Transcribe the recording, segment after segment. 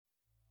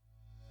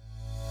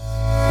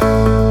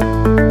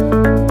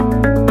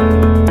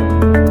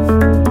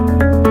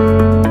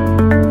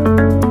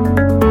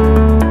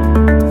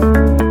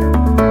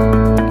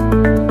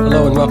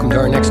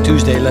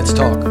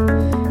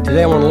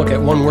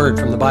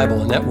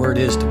Bible, and that word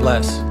is to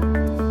bless.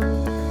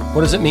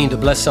 What does it mean to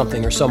bless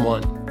something or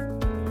someone?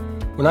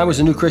 When I was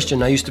a new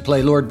Christian, I used to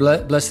pray, Lord,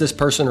 bless this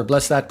person or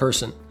bless that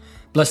person.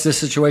 Bless this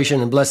situation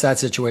and bless that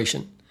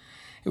situation.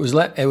 It was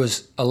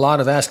a lot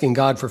of asking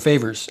God for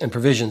favors and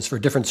provisions for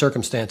different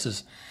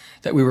circumstances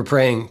that we were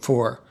praying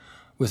for,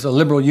 with a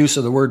liberal use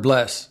of the word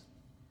bless.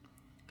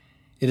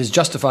 It is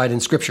justified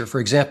in Scripture.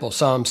 For example,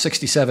 Psalm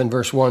 67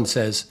 verse 1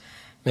 says,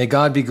 "May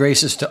God be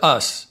gracious to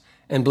us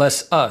and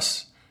bless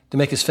us, to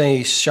make his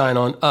face shine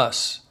on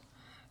us."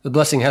 The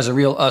blessing has a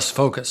real us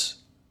focus.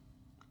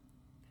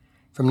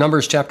 From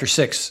Numbers chapter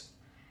 6,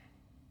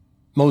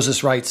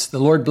 Moses writes,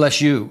 "The Lord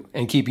bless you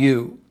and keep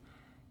you.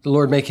 The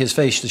Lord make his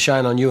face to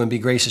shine on you and be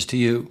gracious to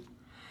you.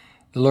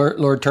 The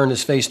Lord turn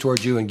his face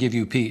towards you and give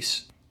you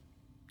peace."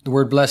 The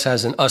word bless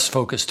has an us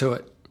focus to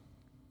it.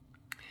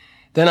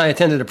 Then I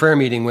attended a prayer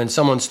meeting when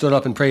someone stood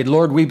up and prayed,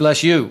 "Lord, we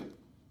bless you."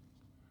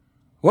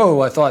 Whoa,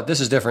 I thought, this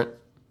is different.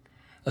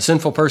 A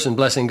sinful person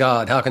blessing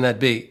God, how can that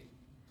be?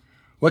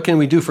 What can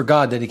we do for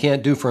God that he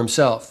can't do for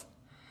himself?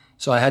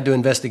 So I had to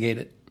investigate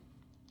it.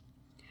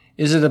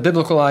 Is it a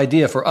biblical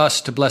idea for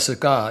us to bless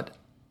God?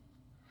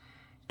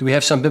 Do we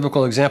have some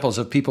biblical examples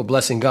of people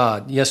blessing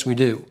God? Yes, we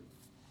do.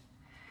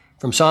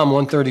 From Psalm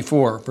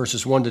 134,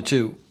 verses 1 to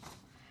 2,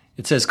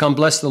 it says, "Come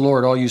bless the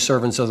Lord, all you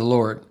servants of the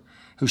Lord,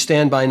 who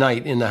stand by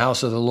night in the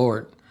house of the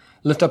Lord.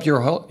 Lift up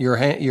your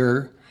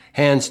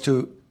hands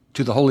to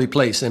the holy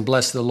place and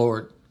bless the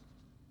Lord."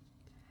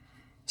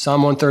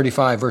 Psalm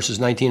 135, verses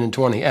 19 and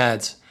 20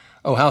 adds,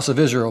 "O house of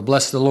Israel,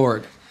 bless the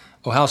Lord.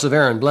 O house of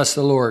Aaron, bless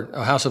the Lord.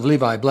 O house of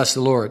Levi, bless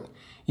the Lord.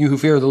 You who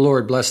fear the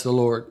Lord, bless the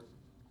Lord."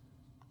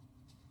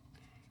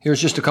 Here's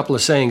just a couple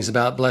of sayings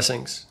about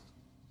blessings.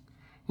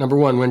 Number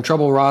 1, when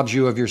trouble robs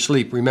you of your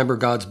sleep, remember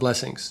God's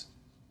blessings.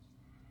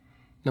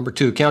 Number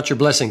 2, count your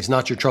blessings,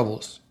 not your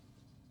troubles.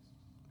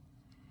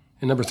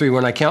 And number 3,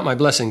 when I count my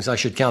blessings, I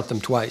should count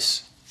them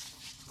twice.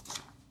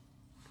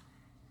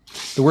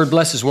 The word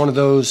bless is one of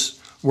those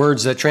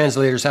words that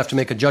translators have to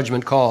make a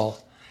judgment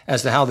call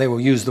as to how they will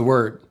use the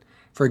word.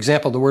 For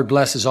example, the word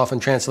bless is often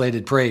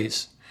translated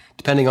praise,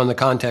 depending on the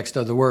context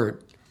of the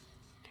word.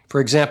 For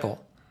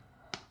example,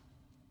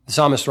 the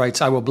psalmist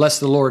writes, "I will bless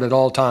the Lord at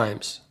all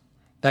times."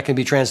 That can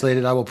be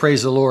translated, "I will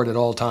praise the Lord at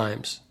all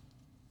times."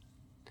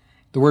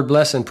 The word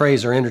bless and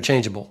praise are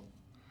interchangeable.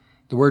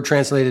 The word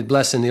translated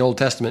bless in the Old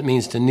Testament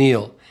means to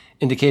kneel,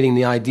 indicating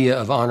the idea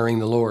of honoring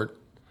the Lord.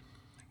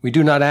 We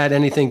do not add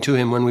anything to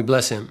him when we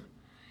bless him,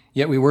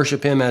 yet we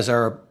worship him as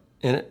our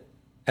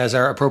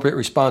appropriate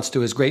response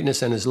to his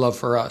greatness and his love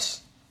for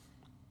us.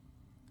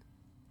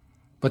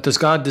 But does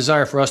God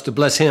desire for us to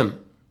bless him?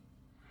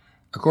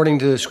 According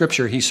to the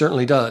Scripture, he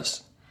certainly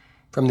does.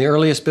 From the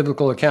earliest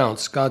biblical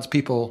accounts, God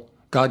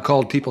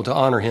called people to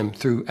honor him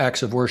through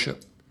acts of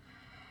worship.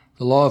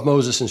 The law of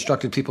Moses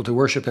instructed people to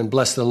worship and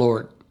bless the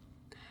Lord.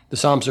 The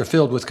Psalms are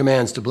filled with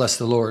commands to bless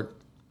the Lord.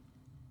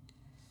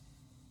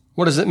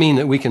 What does it mean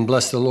that we can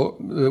bless the Lord,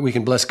 that we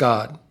can bless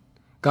God?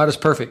 God is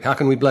perfect. How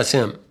can we bless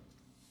him?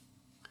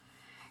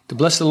 To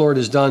bless the Lord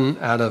is done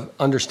out of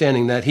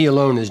understanding that he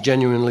alone is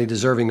genuinely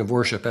deserving of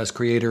worship as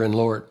Creator and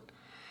Lord.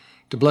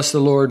 To bless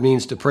the Lord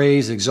means to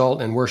praise, exalt,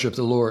 and worship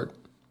the Lord.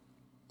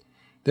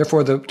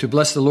 Therefore, to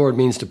bless the Lord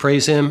means to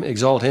praise him,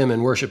 exalt him,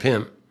 and worship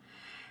him.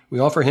 We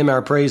offer him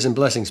our praise and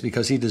blessings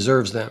because he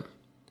deserves them.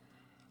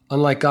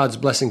 Unlike God's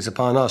blessings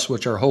upon us,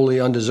 which are wholly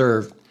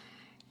undeserved,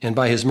 and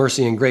by his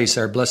mercy and grace,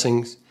 our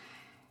blessing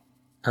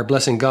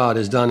God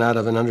is done out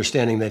of an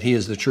understanding that he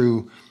is the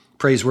true,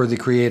 praiseworthy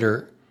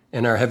Creator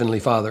and our Heavenly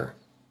Father.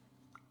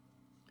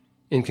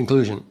 In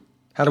conclusion,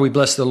 how do we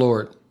bless the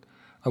Lord?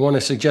 I want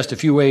to suggest a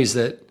few ways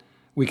that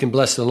we can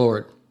bless the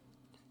Lord.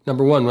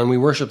 Number 1, when we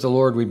worship the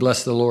Lord, we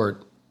bless the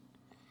Lord.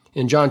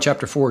 In John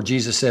chapter 4,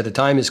 Jesus said, "A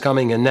time is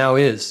coming and now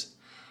is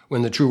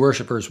when the true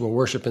worshipers will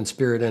worship in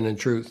spirit and in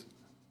truth."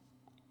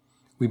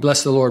 We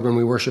bless the Lord when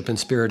we worship in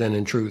spirit and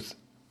in truth.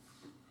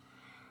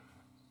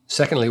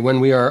 Secondly, when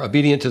we are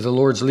obedient to the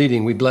Lord's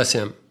leading, we bless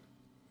him.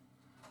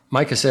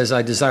 Micah says,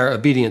 "I desire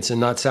obedience and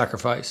not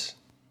sacrifice."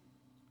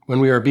 When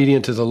we are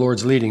obedient to the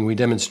Lord's leading, we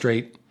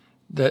demonstrate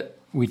that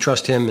we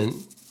trust him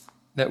and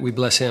that we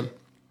bless him.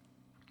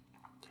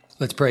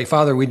 Let's pray.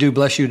 Father, we do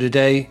bless you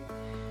today.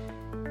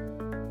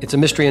 It's a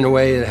mystery in a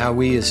way how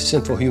we as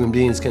sinful human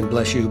beings can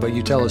bless you, but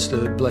you tell us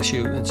to bless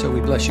you, and so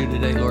we bless you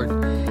today, Lord.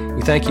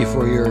 We thank you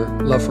for your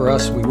love for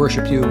us. We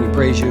worship you, we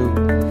praise you,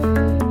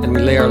 and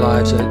we lay our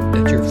lives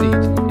at your feet.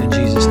 In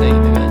Jesus' name.